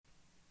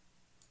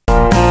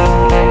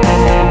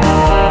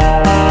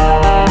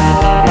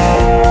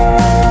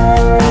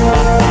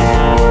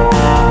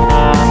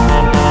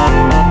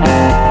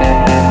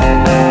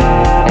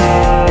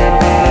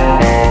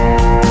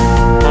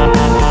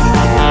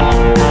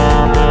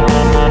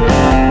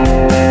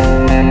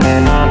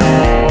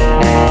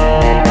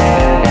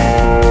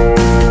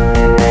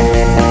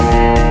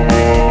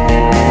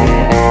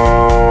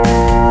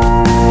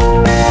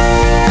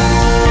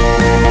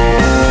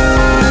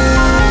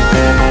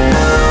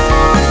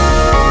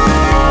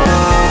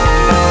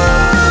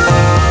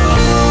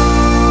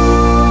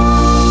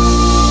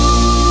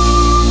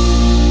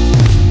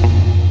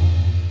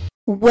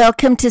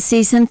Welcome to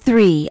Season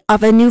 3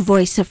 of A New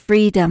Voice of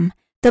Freedom.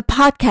 The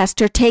podcasts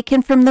are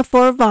taken from the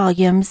 4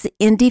 volumes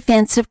In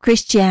Defense of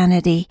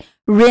Christianity,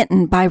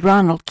 written by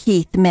Ronald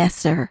Keith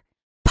Messer.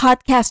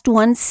 Podcast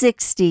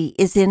 160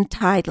 is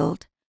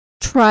entitled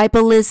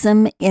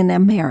Tribalism in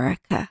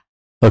America.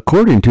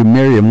 According to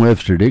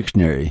Merriam-Webster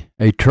Dictionary,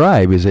 a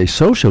tribe is a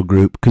social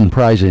group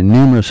comprising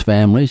numerous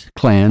families,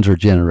 clans, or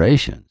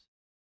generations.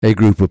 A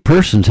group of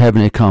persons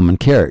having a common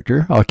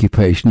character,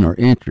 occupation, or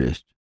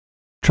interest.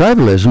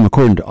 Tribalism,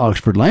 according to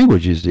Oxford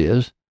Languages,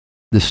 is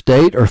the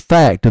state or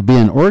fact of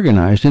being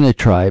organized in a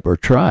tribe or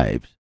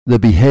tribes, the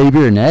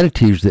behavior and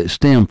attitudes that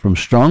stem from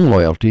strong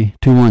loyalty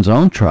to one's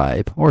own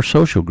tribe or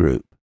social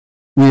group.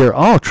 We are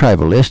all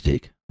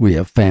tribalistic. We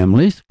have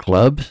families,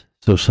 clubs,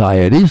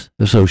 societies,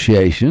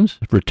 associations,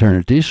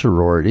 fraternities,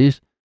 sororities,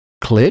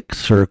 cliques,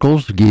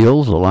 circles,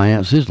 guilds,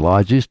 alliances,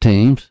 lodges,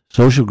 teams,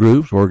 social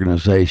groups,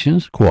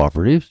 organizations,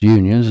 cooperatives,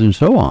 unions, and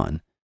so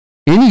on.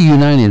 Any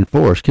uniting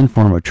force can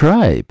form a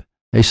tribe.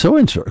 A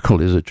sewing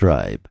circle is a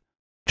tribe.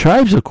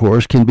 Tribes, of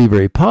course, can be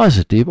very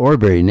positive or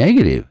very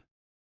negative.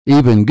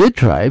 Even good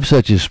tribes,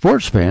 such as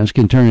sports fans,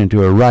 can turn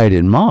into a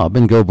rioting mob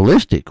and go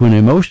ballistic when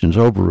emotions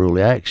overrule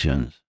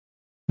actions.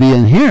 The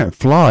inherent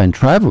flaw in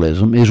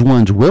tribalism is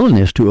one's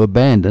willingness to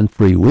abandon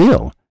free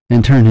will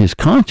and turn his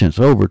conscience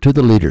over to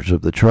the leaders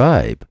of the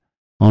tribe.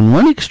 On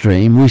one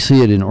extreme, we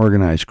see it in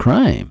organized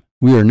crime.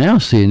 We are now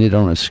seeing it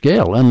on a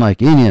scale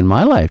unlike any in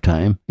my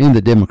lifetime in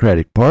the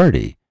Democratic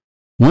Party.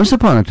 Once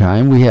upon a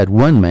time, we had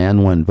one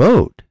man, one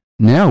vote.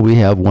 Now we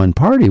have one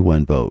party,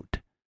 one vote.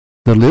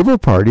 The Liberal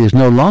Party is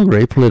no longer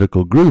a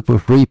political group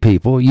of free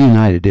people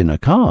united in a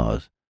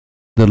cause.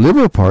 The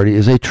Liberal Party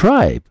is a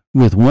tribe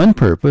with one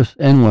purpose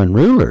and one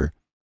ruler.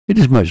 It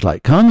is much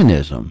like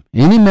communism.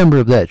 Any member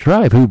of that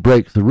tribe who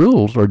breaks the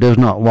rules or does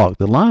not walk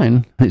the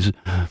line is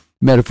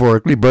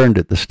metaphorically burned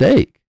at the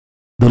stake.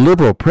 The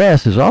liberal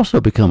press has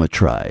also become a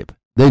tribe.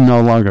 They no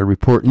longer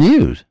report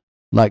news.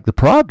 Like the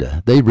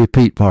Pravda, they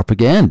repeat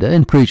propaganda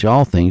and preach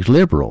all things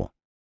liberal.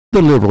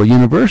 The liberal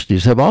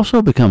universities have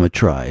also become a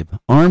tribe,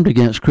 armed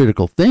against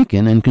critical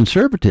thinking and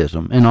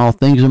conservatism and all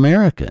things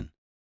American.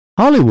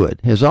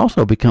 Hollywood has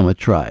also become a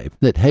tribe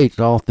that hates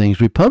all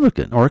things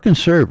Republican or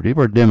conservative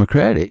or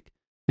Democratic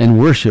and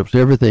worships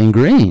everything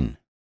green.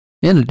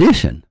 In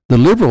addition, the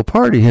Liberal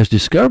Party has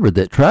discovered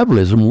that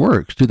tribalism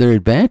works to their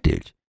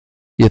advantage.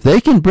 If they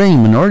can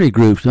bring minority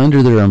groups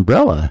under their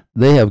umbrella,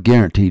 they have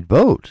guaranteed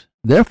votes.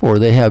 Therefore,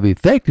 they have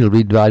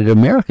effectively divided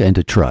America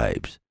into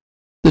tribes.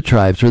 The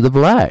tribes are the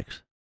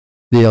blacks,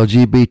 the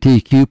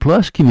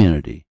LGBTQ+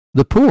 community,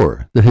 the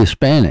poor, the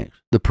Hispanics,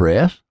 the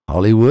press,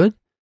 Hollywood,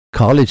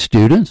 college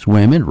students,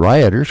 women,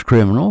 rioters,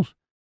 criminals,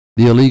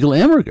 the illegal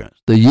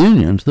immigrants, the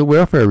unions, the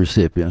welfare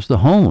recipients, the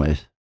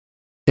homeless.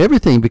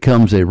 Everything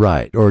becomes a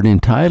right or an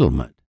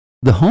entitlement.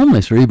 The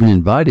homeless are even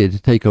invited to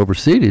take over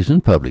cities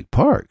and public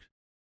parks.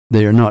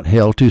 They are not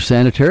held to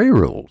sanitary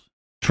rules.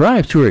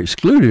 Tribes who are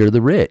excluded are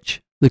the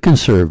rich, the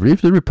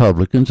conservatives, the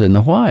Republicans, and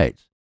the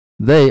whites.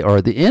 They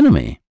are the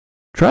enemy.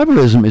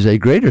 Tribalism is a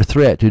greater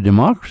threat to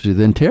democracy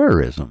than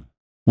terrorism.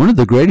 One of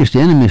the greatest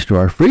enemies to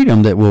our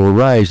freedom that will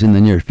arise in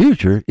the near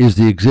future is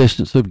the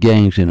existence of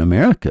gangs in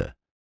America.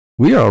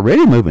 We are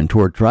already moving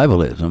toward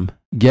tribalism.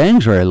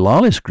 Gangs are a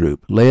lawless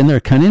group, laying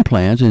their cunning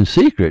plans in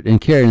secret and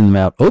carrying them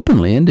out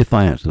openly in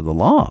defiance of the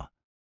law.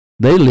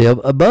 They live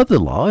above the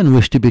law and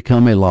wish to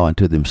become a law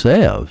unto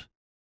themselves.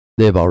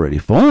 They have already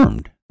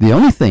formed. The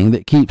only thing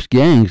that keeps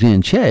gangs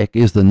in check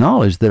is the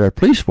knowledge that our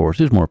police force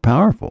is more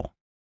powerful.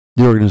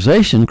 The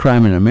organization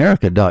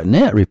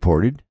CrimeInAmerica.net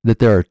reported that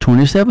there are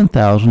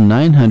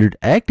 27,900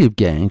 active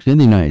gangs in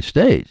the United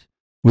States,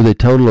 with a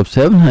total of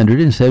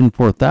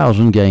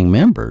 774,000 gang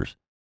members.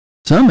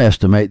 Some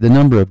estimate the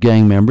number of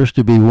gang members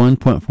to be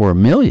 1.4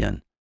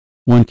 million.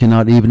 One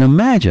cannot even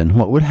imagine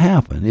what would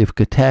happen if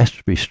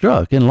catastrophe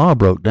struck and law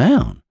broke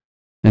down.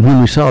 And when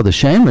we saw the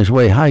shameless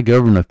way high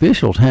government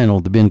officials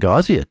handled the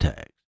Bengasi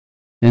attack,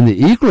 and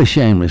the equally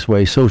shameless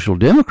way social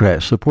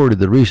democrats supported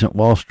the recent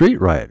Wall Street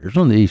rioters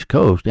on the East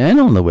Coast and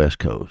on the West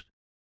Coast,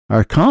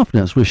 our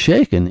confidence was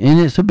shaken in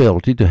its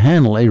ability to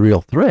handle a real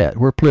threat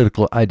where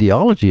political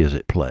ideology is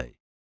at play.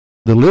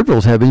 The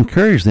liberals have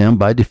encouraged them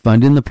by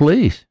defunding the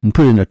police and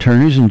putting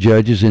attorneys and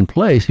judges in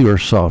place who are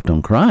soft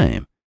on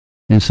crime.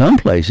 In some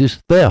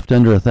places, theft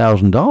under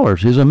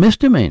 $1,000 is a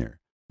misdemeanor,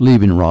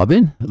 leaving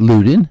robbing,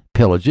 looting,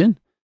 pillaging,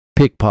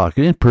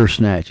 pickpocketing, purse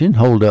snatching,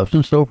 holdups,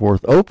 and so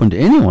forth open to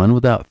anyone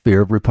without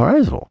fear of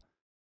reprisal.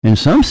 In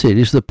some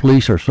cities, the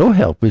police are so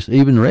helpless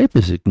even rape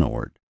is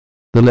ignored.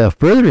 The left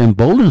further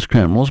emboldens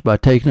criminals by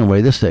taking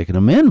away the Second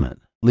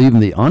Amendment, leaving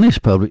the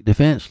honest public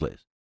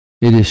defenseless.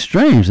 It is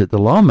strange that the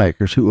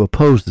lawmakers who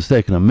oppose the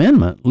Second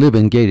Amendment live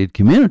in gated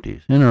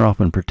communities and are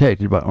often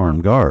protected by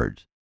armed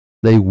guards.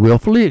 They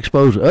willfully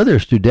expose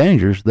others to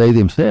dangers they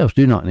themselves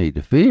do not need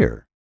to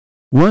fear.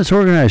 Once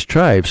organized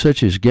tribes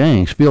such as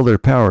gangs feel their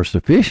power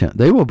sufficient,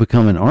 they will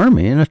become an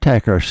army and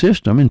attack our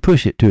system and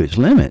push it to its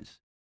limits.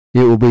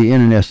 It will be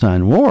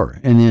internecine war,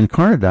 and the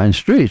incarnadine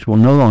streets will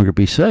no longer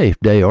be safe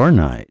day or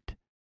night.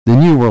 The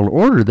New World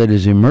Order that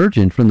is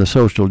emerging from the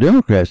Social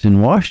Democrats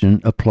in Washington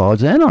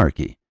applauds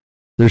anarchy.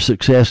 Their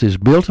success is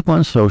built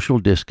upon social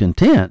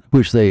discontent,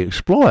 which they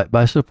exploit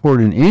by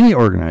supporting any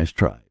organized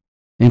tribe,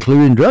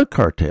 including drug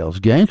cartels,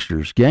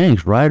 gangsters,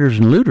 gangs, rioters,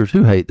 and looters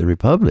who hate the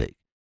Republic.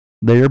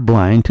 They are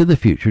blind to the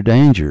future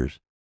dangers.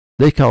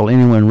 They call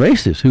anyone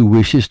racist who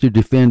wishes to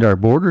defend our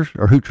borders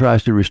or who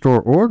tries to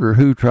restore order,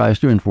 who tries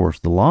to enforce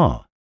the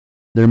law.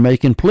 They're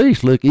making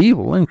police look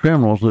evil and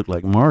criminals look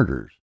like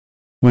martyrs.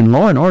 When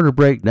law and order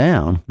break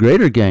down,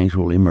 greater gangs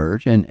will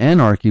emerge and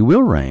anarchy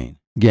will reign.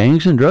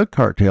 Gangs and drug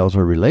cartels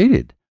are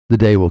related. The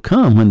day will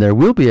come when there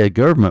will be a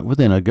government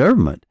within a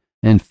government,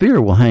 and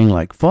fear will hang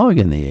like fog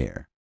in the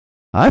air.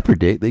 I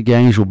predict that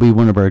gangs will be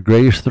one of our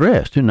greatest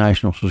threats to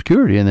national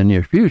security in the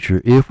near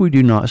future if we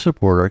do not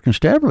support our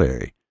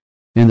constabulary.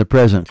 In the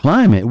present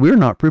climate, we are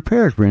not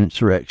prepared for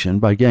insurrection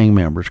by gang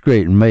members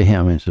creating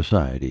mayhem in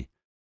society.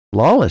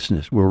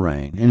 Lawlessness will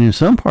reign, and in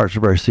some parts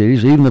of our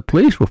cities, even the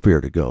police will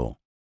fear to go.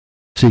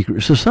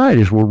 Secret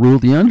societies will rule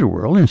the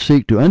underworld and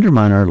seek to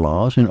undermine our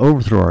laws and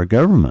overthrow our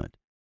government.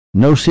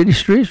 No city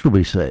streets will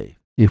be safe.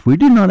 If we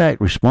do not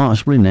act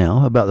responsibly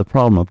now about the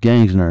problem of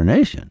gangs in our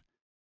nation,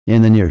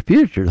 in the near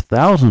future,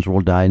 thousands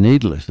will die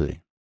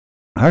needlessly.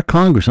 Our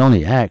Congress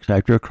only acts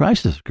after a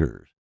crisis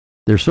occurs.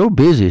 They're so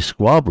busy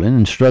squabbling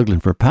and struggling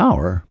for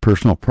power,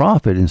 personal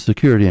profit, and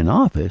security in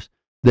office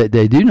that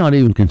they do not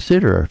even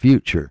consider our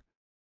future.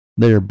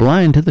 They are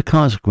blind to the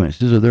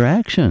consequences of their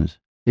actions.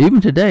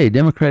 Even today,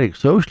 democratic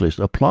socialists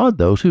applaud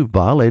those who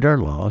violate our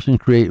laws and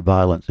create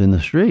violence in the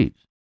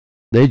streets.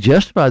 They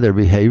justify their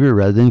behavior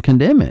rather than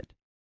condemn it.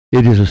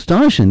 It is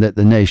astonishing that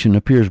the nation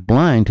appears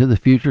blind to the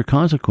future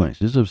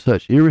consequences of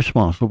such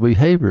irresponsible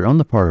behavior on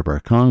the part of our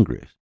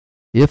Congress.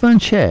 If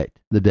unchecked,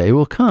 the day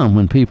will come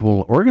when people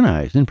will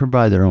organize and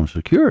provide their own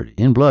security,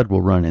 and blood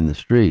will run in the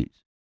streets.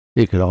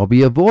 It could all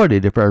be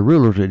avoided if our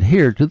rulers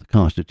adhered to the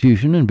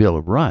Constitution and Bill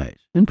of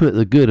Rights and put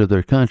the good of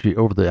their country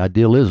over the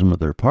idealism of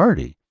their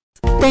party.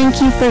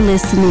 Thank you for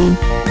listening.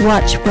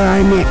 Watch for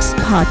our next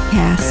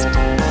podcast.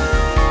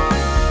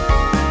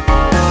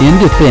 In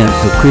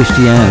Defense of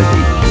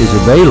Christianity is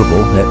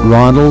available at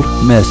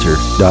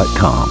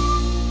ronaldmesser.com.